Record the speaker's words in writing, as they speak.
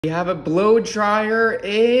We have a blow dryer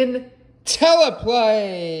in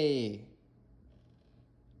Teleplay.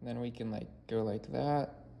 And then we can like go like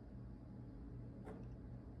that.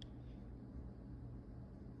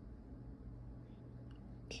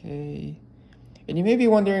 Okay. And you may be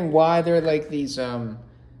wondering why there are like these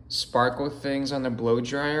sparkle things on the blow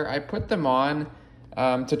dryer. I put them on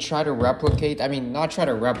to try to replicate, not try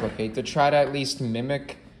to replicate, to try to at least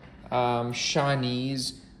mimic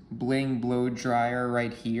Shawnee's Bling blow dryer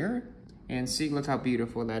right here. And see, look how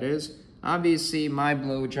beautiful that is. Obviously, my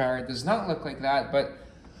blow dryer does not look like that, but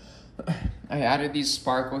I added these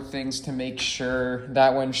sparkle things to make sure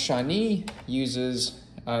that when Shawnee uses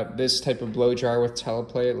this type of blow dryer with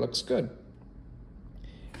Teleplay, it looks good.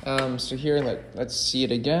 So here, let's see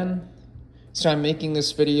it again. So I'm making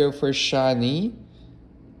this video for Shawnee.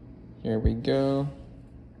 Here we go.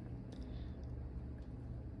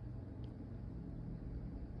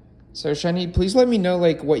 So Shawnee, please let me know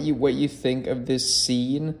like what you think of this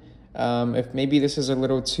scene. If maybe this is a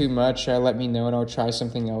little too much, let me know and I'll try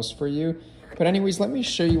something else for you. But anyways, let me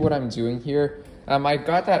show you what I'm doing here. I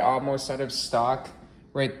got that almost out of stock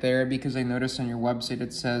right there because I noticed on your website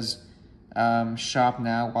it says shop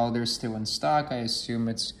now while they're still in stock. I assume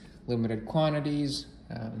it's limited quantities.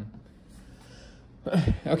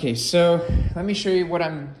 Okay, so let me show you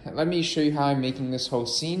how I'm making this whole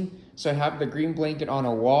scene. So I have the green blanket on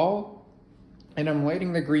a wall, and I'm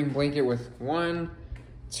lighting the green blanket with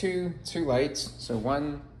two lights.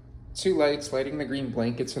 So two lights, lighting the green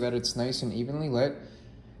blanket so that it's nice and evenly lit.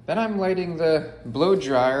 Then I'm lighting the blow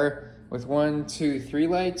dryer with 1, 2, 3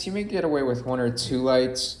 lights. You may get away with 1 or 2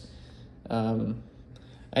 lights. I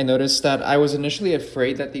noticed that I was initially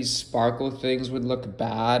afraid that these sparkle things would look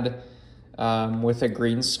bad with a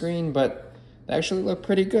green screen, but they actually look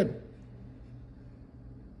pretty good.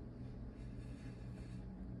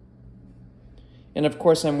 And of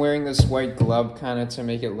course, I'm wearing this white glove kind of to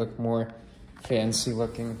make it look more fancy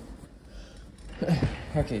looking.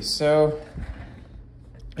 Okay, so,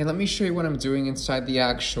 and let me show you what I'm doing inside the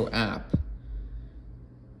actual app.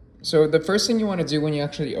 So the first thing you want to do when you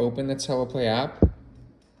actually open the Teleplay app,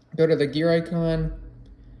 go to the gear icon,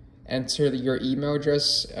 enter your email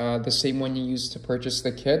address, the same one you used to purchase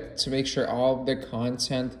the kit, to make sure all the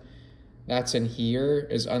content that's in here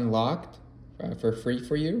is unlocked for free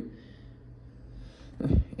for you.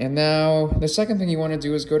 And now the second thing you want to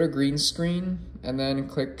do is go to green screen and then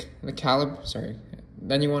click the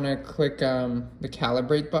then you want to click the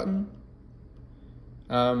calibrate button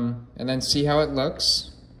and then see how it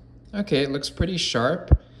looks. Okay, it looks pretty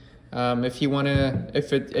sharp. If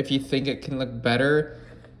you think it can look better,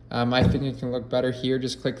 I think it can look better here.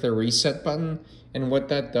 Just click the reset button, and what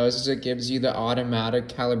that does is it gives you the automatic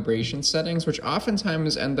calibration settings, which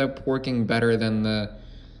oftentimes end up working better than the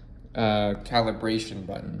calibration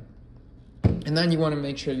button. And then you want to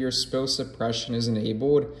make sure your spill suppression is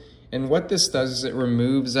enabled, and what this does is it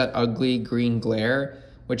removes that ugly green glare,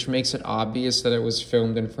 which makes it obvious that it was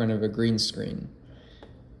filmed in front of a green screen.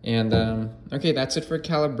 And okay, that's it for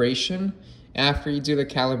calibration. After you do the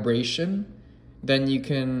calibration, then you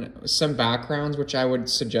can, some backgrounds which I would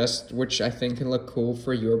suggest, which I think can look cool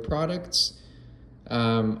for your products,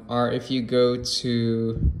 are if you go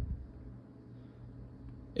to,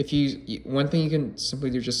 one thing you can simply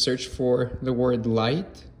do, just search for the word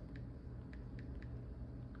light.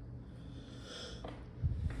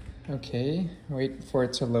 Okay, wait for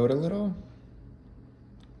it to load a little.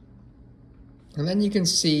 And then you can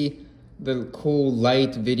see the cool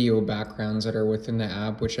light video backgrounds that are within the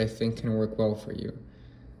app, which I think can work well for you.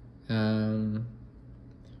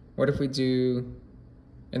 What if we do,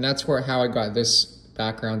 and that's how I got this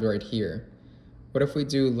background right here. What if we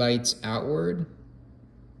do lights outward?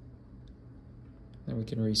 Then we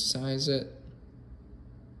can resize it.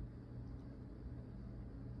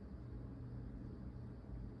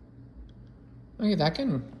 Okay, I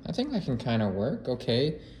think that can kind of work,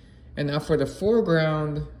 okay. And now for the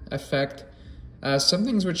foreground effect, some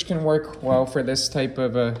things which can work well for this type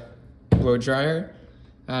of a blow dryer.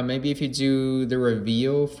 Maybe if you do the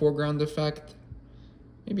reveal foreground effect,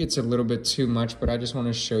 maybe it's a little bit too much, but I just want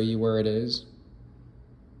to show you where it is.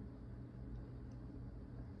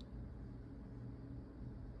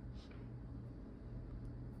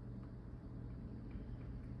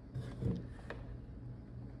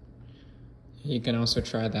 You can also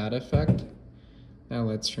try that effect. Now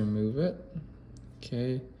let's remove it.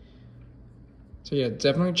 Okay. So yeah,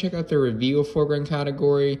 definitely check out the reveal foreground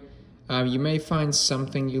category. You may find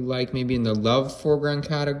something you like maybe in the love foreground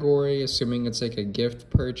category, assuming it's like a gift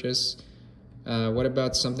purchase. What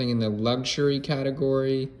about something in the luxury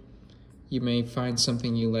category? You may find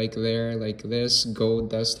something you like there, like this, Gold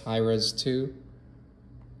Dust High Res 2.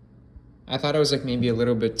 I thought it was like maybe a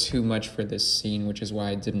little bit too much for this scene, which is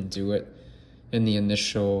why I didn't do it in the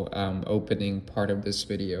initial opening part of this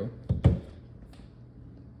video.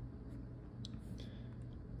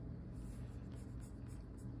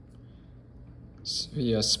 So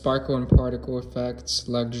yeah, sparkle and particle effects,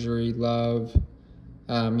 luxury, love.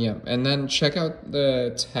 Yeah, and then check out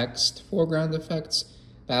the text foreground effects.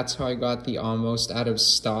 That's how I got the almost out of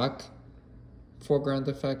stock foreground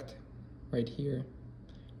effect right here.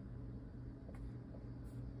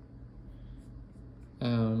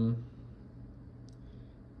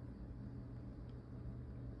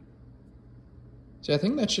 So I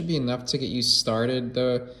think that should be enough to get you started.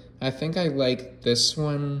 I think I like this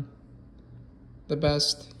one the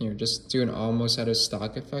best. Here, just do an almost out of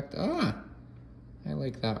stock effect. I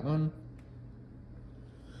like that one.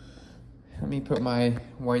 Let me put my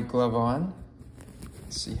white glove on.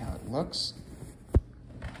 Let's see how it looks.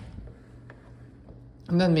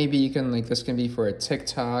 And then maybe you can, like, this can be for a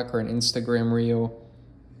TikTok or an Instagram reel.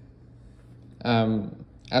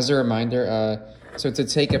 As a reminder, so to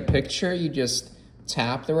take a picture, you just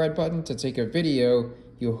tap the red button. To take a video,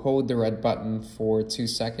 you hold the red button for 2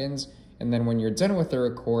 seconds. And then when you're done with the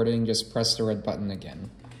recording, just press the red button again.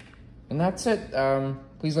 And that's it.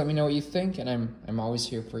 Please let me know what you think, and I'm always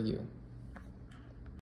here for you.